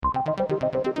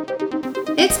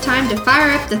It's time to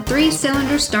fire up the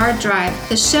three-cylinder Star Drive,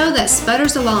 the show that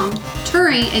sputters along,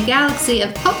 touring a galaxy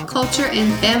of pop culture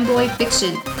and fanboy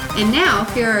fiction. And now,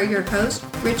 here are your hosts,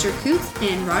 Richard Coots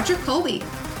and Roger Colby.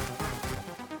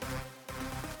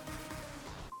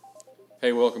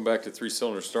 Hey, welcome back to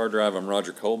Three-Cylinder Star Drive. I'm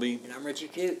Roger Colby. And I'm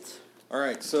Richard Coots. All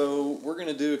right, so we're going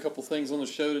to do a couple things on the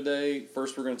show today.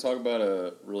 First, we're going to talk about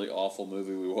a really awful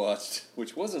movie we watched,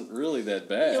 which wasn't really that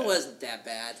bad. It wasn't that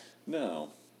bad. No.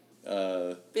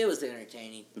 It was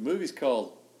entertaining. The movie's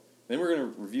called... Then we're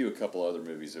going to review a couple other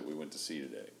movies that we went to see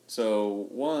today. So,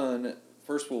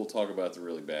 first we'll talk about the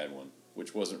really bad one,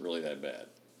 which wasn't really that bad.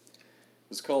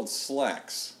 It's called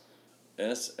Slaxx.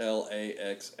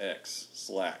 S-L-A-X-X.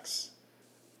 Slaxx.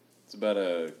 It's about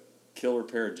a killer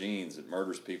pair of jeans that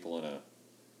murders people in a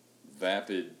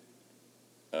vapid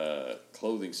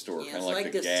clothing store, kind of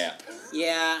like the Gap.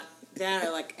 Yeah, kind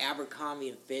of like Abercrombie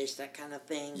and Fish, that kind of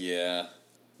thing. Yeah.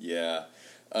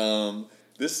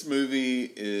 This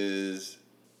movie is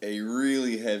a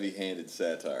really heavy-handed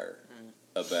satire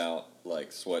about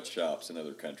like sweatshops in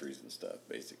other countries and stuff,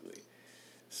 basically.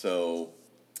 So,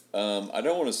 I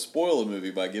don't want to spoil the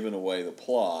movie by giving away the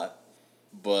plot,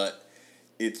 but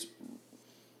it's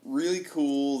really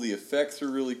cool. The effects are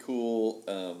really cool.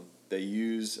 They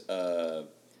use a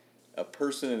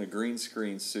person in a green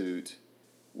screen suit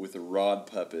with a rod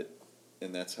puppet,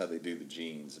 and that's how they do the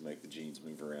jeans and make the jeans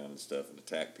move around and stuff and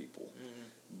attack people. Mm-hmm.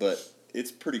 But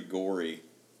it's pretty gory,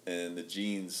 and the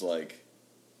jeans, like,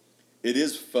 it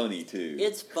is funny too.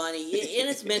 It's funny, and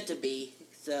it's meant to be.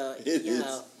 So you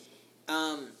know,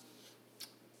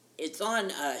 it's on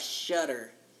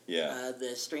Shudder. Yeah.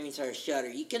 The streaming service Shudder.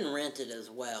 You can rent it as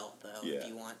well, though, if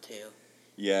you want to.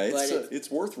 Yeah,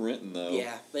 it's worth renting, though.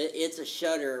 Yeah, but it's a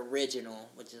Shudder original,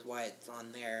 which is why it's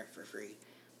on there for free.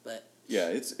 But yeah,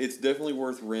 it's definitely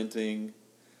worth renting.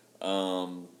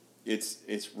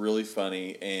 It's really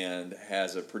funny and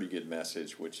has a pretty good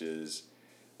message, which is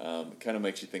kind of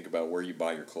makes you think about where you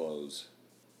buy your clothes.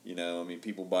 You know, I mean,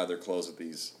 people buy their clothes at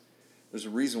these. There's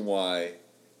a reason why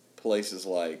places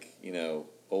like, you know,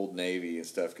 Old Navy and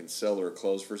stuff can sell their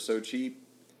clothes for so cheap.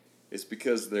 It's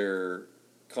because they're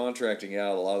contracting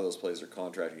out. A lot of those places are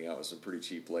contracting out with some pretty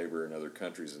cheap labor in other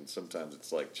countries, and sometimes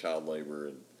it's like child labor,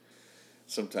 and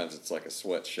sometimes it's like a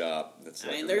sweatshop. That's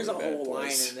like there's really a whole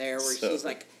line in there where she's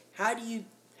like, "How do you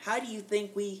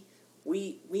think we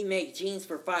make jeans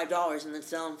for $5 and then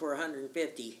sell them for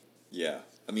 $150?" Yeah,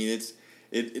 I mean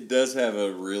it does have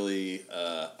a really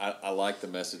I like the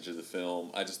message of the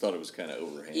film. I just thought it was kind of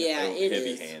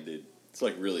heavy-handed. It's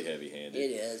like really heavy-handed.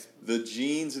 It is. The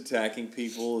jeans attacking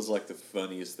people is like the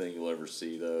funniest thing you'll ever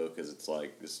see, though, because it's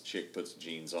like this chick puts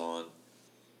jeans on,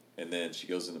 and then she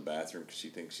goes in the bathroom because she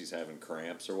thinks she's having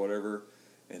cramps or whatever,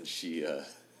 and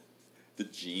the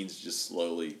jeans just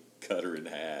slowly cut her in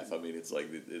half. I mean, it's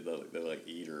like they like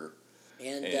eat her.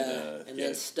 And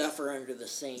then stuff her under the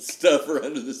sink. Stuff her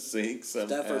under the sink somehow.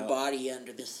 Stuff her body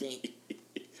under the sink.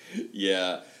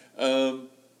 Yeah.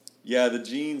 Yeah, the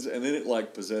jeans, and then it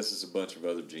like possesses a bunch of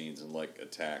other jeans and like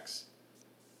attacks.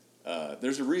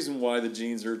 There's a reason why the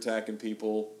jeans are attacking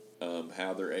people,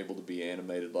 how they're able to be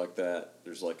animated like that.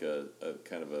 There's like a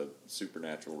kind of a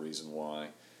supernatural reason why,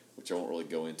 which I won't really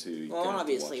go into. Well,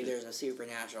 obviously there's a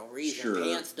supernatural reason. Sure.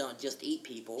 Ants don't just eat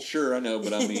people. Sure, I know,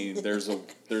 but I mean, there's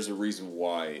a reason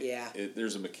why. Yeah.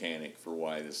 There's a mechanic for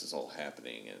why this is all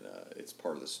happening, and it's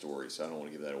part of the story, so I don't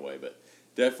want to give that away, but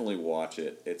definitely watch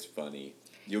it. It's funny.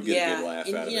 You'll get a good laugh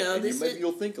out of it, and maybe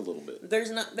you'll think a little bit. There's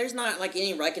not like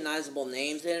any recognizable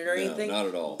names in it or anything. No, not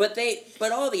at all.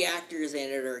 But all the actors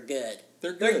in it are good.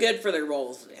 They're good for their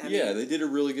roles. I mean, they did a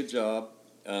really good job,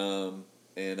 and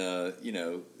you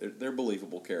know, they're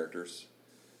believable characters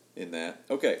in that.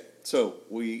 Okay, so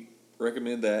we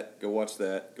recommend that. Go watch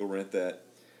that. Go rent that.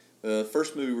 The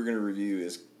first movie we're going to review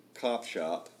is Cop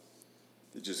Shop.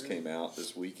 It just came out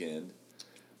this weekend.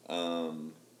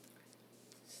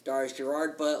 Stars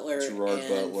Gerard Butler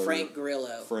and Frank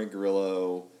Grillo. Frank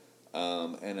Grillo,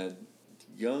 and a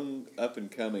young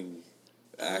up-and-coming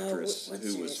actress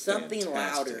who was something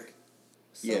fantastic. Louder.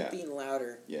 Something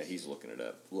Louder. Yeah, he's looking it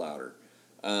up. Louder.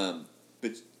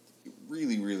 But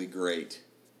really, really great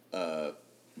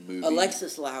movie.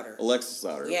 Alexis Louder.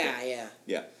 Yeah, okay.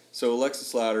 Yeah. So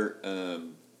Alexis Louder,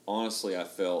 honestly, I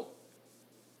felt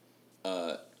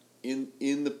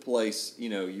in the place, you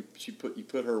know, you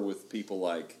put her with people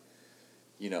like,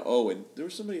 you know, and there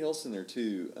was somebody else in there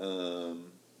too.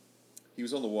 He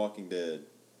was on The Walking Dead.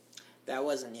 That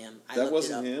wasn't him. That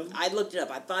wasn't him? I looked it up.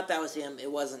 I thought that was him.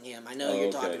 It wasn't him. I know who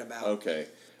you're talking about. Okay.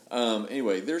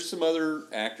 Anyway, there's some other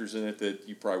actors in it that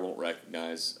you probably won't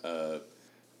recognize.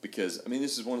 because I mean,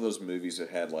 this is one of those movies that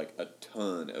had like a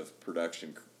ton of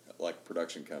production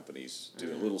companies,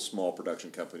 little small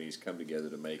production companies come together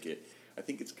to make it. I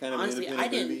think it's kind of honestly, an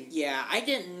independent movie. Yeah, I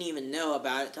didn't even know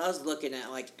about it. I was looking at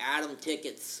like Atom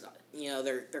Ticket's,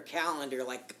 their calendar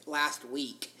like last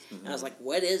week, and I was like,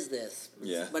 "What is this?"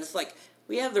 Yeah, but it's like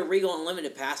we have the Regal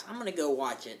Unlimited Pass. I'm gonna go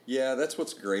watch it. Yeah, that's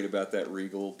what's great about that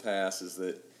Regal Pass is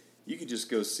that you can just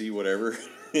go see whatever,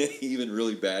 even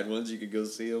really bad ones. You can go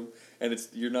see them, and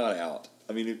you're not out.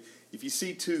 I mean, if you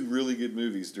see 2 really good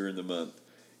movies during the month,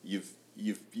 you've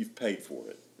paid for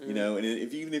it. You know, and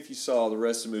even if you saw the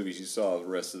rest of the movies you saw the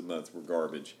rest of the month were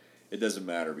garbage, it doesn't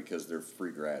matter because they're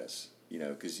free gratis. You know,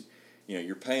 because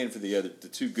you're paying for the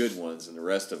 2 good ones, and the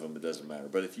rest of them it doesn't matter.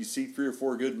 But if you see 3 or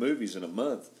 4 good movies in a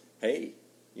month, hey,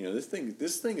 this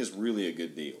thing is really a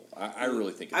good deal. I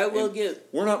really think.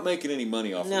 We're not making any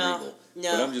money off of Regal,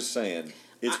 but I'm just saying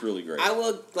it's really great. I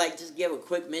will just give a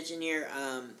quick mention here.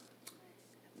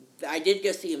 I did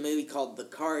go see a movie called The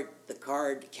Card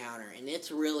Counter, and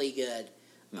it's really good.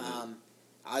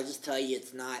 I'll just tell you,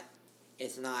 it's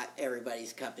not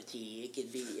everybody's cup of tea.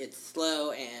 It's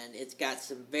slow, and it's got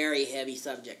some very heavy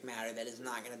subject matter that is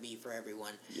not going to be for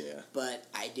everyone. Yeah. But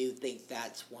I do think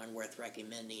that's one worth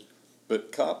recommending.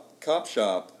 But Cop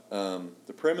Shop,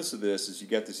 the premise of this is you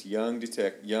got this young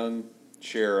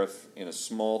sheriff in a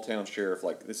small town sheriff,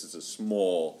 like this is a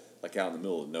small, like out in the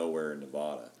middle of nowhere in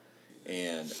Nevada.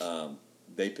 And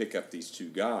they pick up these 2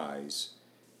 guys,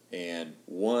 and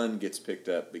one gets picked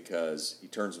up because he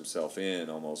turns himself in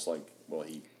almost like,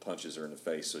 he punches her in the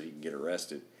face so he can get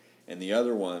arrested. And the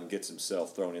other one gets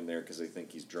himself thrown in there because they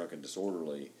think he's drunk and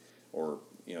disorderly or,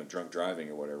 drunk driving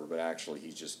or whatever, but actually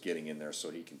he's just getting in there so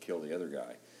he can kill the other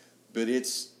guy. But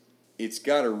it's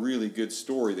got a really good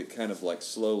story that kind of like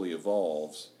slowly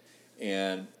evolves,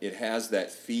 and it has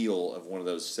that feel of one of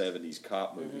those 70s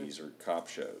cop movies or cop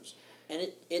shows.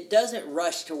 And it doesn't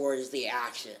rush towards the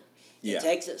action. Yeah. It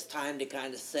takes its time to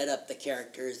kind of set up the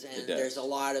characters, and there's a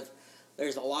lot of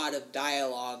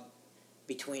dialogue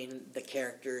between the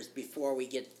characters before we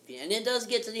get to the end. And it does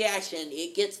get to the action.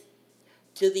 It gets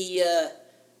to the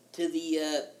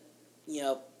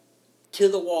to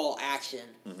the wall action.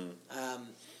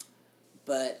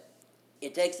 But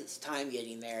it takes its time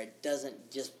getting there. It doesn't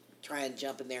just try and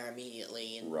jump in there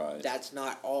immediately, and that's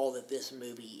not all that this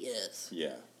movie is.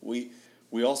 Yeah, we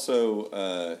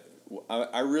also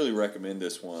I really recommend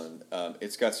this one.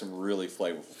 It's got some really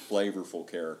flavorful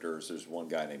characters. There's one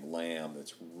guy named Lamb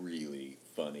that's really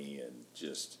funny and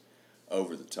just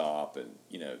over the top and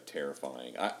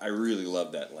terrifying. I really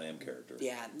love that Lamb character.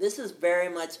 Yeah, this is very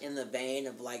much in the vein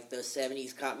of like those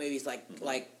 70s cop movies, like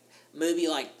movie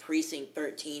like Precinct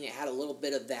 13. It had a little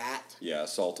bit of that. Yeah,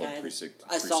 Assault on Precinct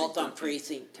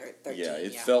 13. Yeah,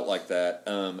 it felt like that.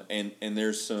 And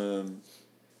there's some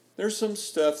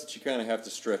stuff that you kind of have to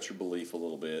stretch your belief a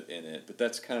little bit in it, but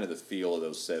that's kind of the feel of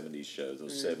those 70s shows,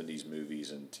 those 70s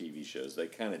movies and TV shows. They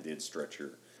kind of did stretch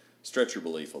your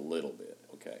belief a little bit.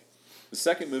 Okay. The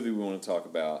second movie we want to talk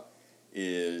about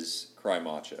is Cry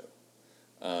Macho.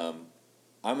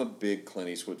 I'm a big Clint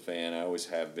Eastwood fan. I always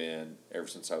have been ever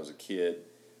since I was a kid.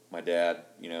 My dad,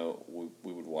 we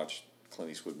would watch Clint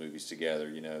Eastwood movies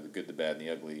together, The Good, the Bad, and the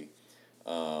Ugly.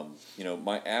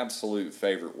 My absolute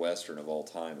favorite Western of all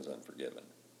time is Unforgiven.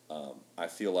 I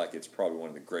feel like it's probably one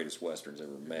of the greatest Westerns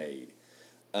ever made.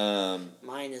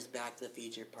 Mine is Back to the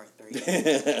Future Part 3.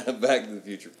 Back to the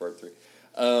Future Part 3.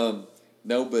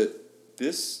 No, but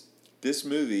this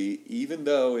movie, even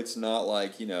though it's not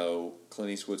like, Clint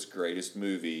Eastwood's greatest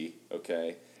movie,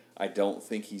 okay, I don't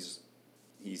think he's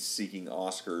seeking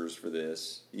Oscars for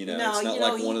this. It's not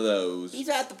like one of those. He's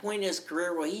at the point in his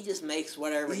career where he just makes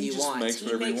whatever he wants. Makes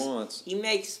whatever he wants. He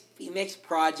makes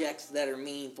projects that are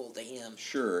meaningful to him.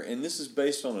 Sure, and this is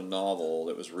based on a novel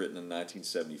that was written in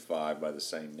 1975 by the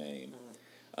same name.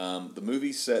 The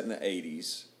movie's set in the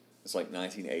 80s. It's like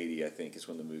 1980, I think, is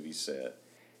when the movie's set.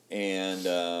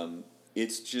 And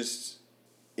it's just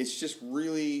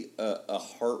really a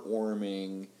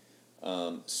heartwarming,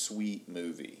 sweet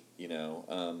movie.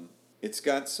 It's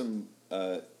got some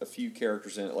a few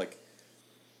characters in it. Like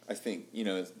I think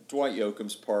Dwight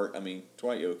Yoakam's part. I mean,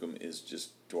 Dwight Yoakam is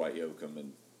just Dwight Yoakam,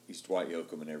 and he's Dwight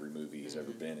Yoakam in every movie he's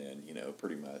ever been in.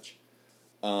 Pretty much.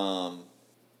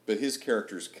 But his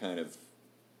character's kind of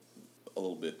a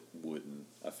little bit wooden.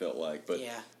 I felt like, but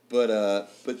yeah. But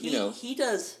he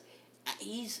does.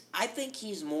 I think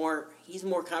he's more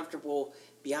comfortable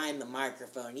behind the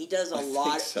microphone. He does a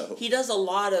lot. So. He does a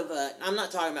lot of. I'm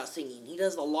not talking about singing. He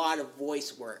does a lot of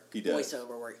voice work. He does.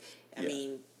 Voiceover work. I yeah.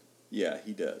 mean. Yeah,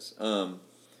 he does.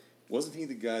 Wasn't he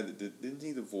the guy that didn't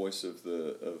he the voice of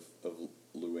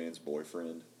Luann's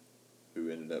boyfriend? who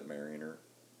ended up marrying her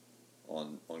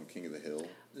on King of the Hill?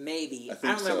 Maybe. I I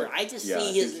think don't remember. so. I just Yeah, see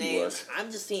I his think he name. was.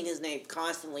 I'm just seeing his name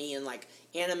constantly in like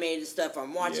animated stuff.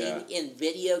 I'm watching Yeah. in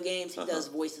video games. He Uh-huh. does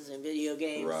voices in video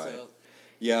games. Right. So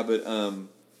Yeah, but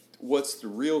what's the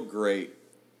real great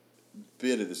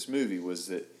bit of this movie was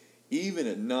that even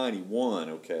at 91,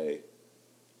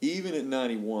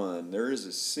 there is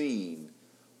a scene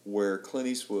where Clint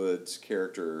Eastwood's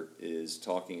character is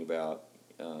talking about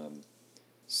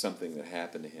something that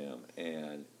happened to him,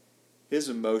 and his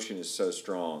emotion is so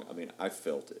strong. I mean, I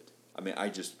felt it. I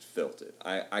just felt it.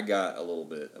 I got a little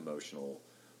bit emotional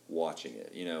watching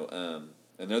it.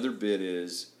 Another bit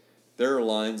is there are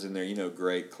lines in there,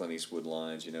 great Clint Eastwood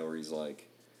lines, where he's like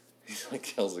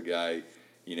tells the guy,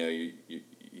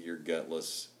 you're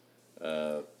gutless,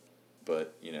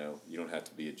 but you don't have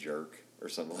to be a jerk or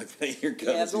something like that. You're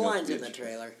gutless. yeah, the you don't have lines to be in a the jerk.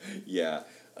 trailer. Yeah.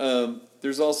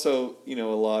 There's also, a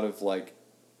lot of like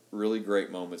really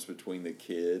great moments between the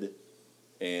kid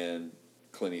and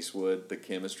Clint Eastwood. The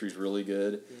chemistry's really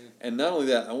good. And not only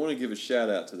that, I want to give a shout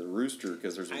out to the rooster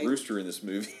because there's a rooster in this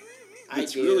movie.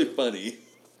 It's really funny.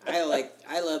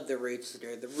 I love the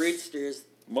rooster. The rooster's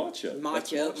Macho.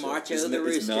 Macho That's the It's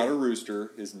rooster. not a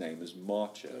rooster. His name is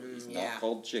Macho. He's yeah. not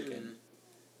called Chicken.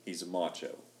 He's a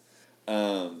macho.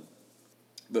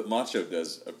 But Macho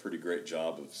does a pretty great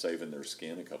job of saving their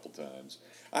skin a couple times.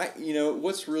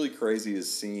 What's really crazy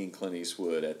is seeing Clint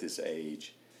Eastwood at this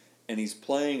age, and he's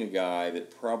playing a guy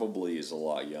that probably is a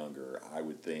lot younger, I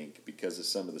would think, because of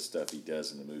some of the stuff he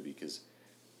does in the movie. Because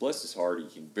bless his heart, he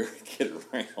can barely get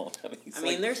around.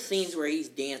 There's scenes where he's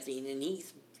dancing, and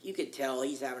you could tell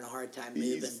he's having a hard time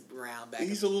moving around back.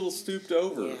 He's a little stooped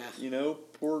over. Yeah.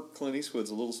 Poor Clint Eastwood's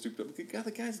a little stooped over. God,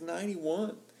 the guy's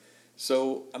 91.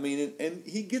 So, and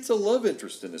he gets a love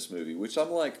interest in this movie, which I'm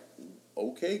like,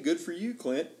 okay, good for you,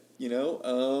 Clint.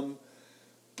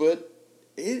 But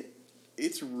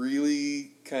it's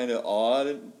really kind of odd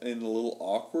and a little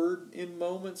awkward in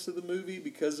moments of the movie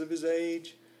because of his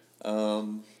age.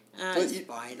 It's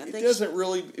fine. It doesn't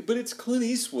really, but it's Clint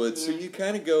Eastwood, so you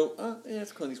kind of go,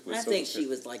 it's Clint Eastwood. I think she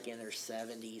was like in her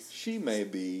 70s. She may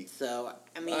be. So,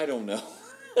 I don't know.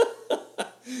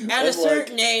 At a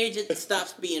certain age, it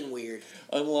stops being weird.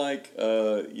 Unlike,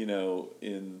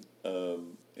 in The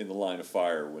Line of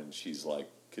Fire when she's like,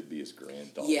 could be his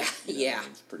granddaughter. Yeah.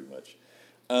 It's pretty much.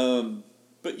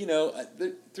 But,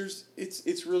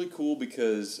 it's really cool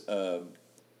because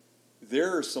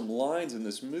there are some lines in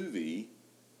this movie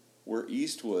where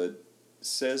Eastwood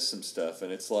says some stuff,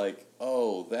 and it's like,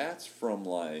 oh, that's from,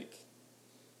 like,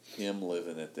 him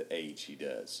living at the age he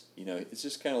does. It's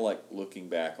just kind of like looking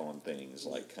back on things,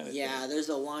 like kind of. Yeah, thing. there's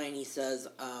a line he says.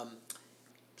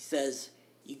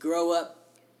 You grow up,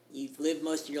 you've lived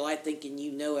most of your life thinking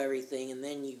you know everything, and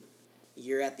then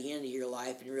you're at the end of your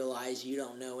life and realize you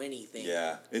don't know anything.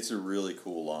 Yeah, it's a really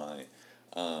cool line.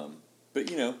 But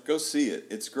go see it.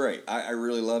 It's great. I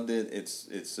really loved it.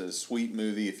 It's a sweet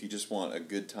movie if you just want a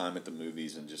good time at the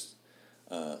movies and just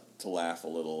to laugh a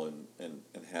little and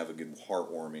have a good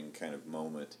heartwarming kind of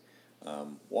moment.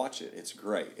 Watch it. It's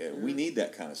great. We need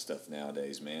that kind of stuff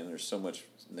nowadays, man. There's so much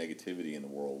negativity in the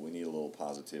world. We need a little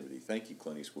positivity. Thank you,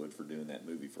 Clint Eastwood, for doing that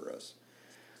movie for us.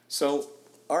 So,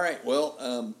 all right.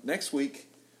 Well, next week,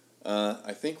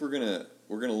 I think we're gonna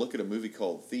look at a movie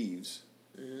called Thieves.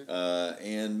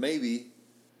 And maybe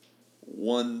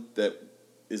one that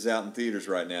is out in theaters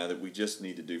right now that we just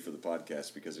need to do for the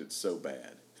podcast because it's so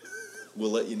bad. We'll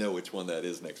let you know which one that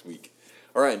is next week.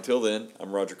 All right, until then,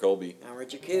 I'm Roger Colby. I'm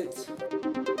Richard Coots.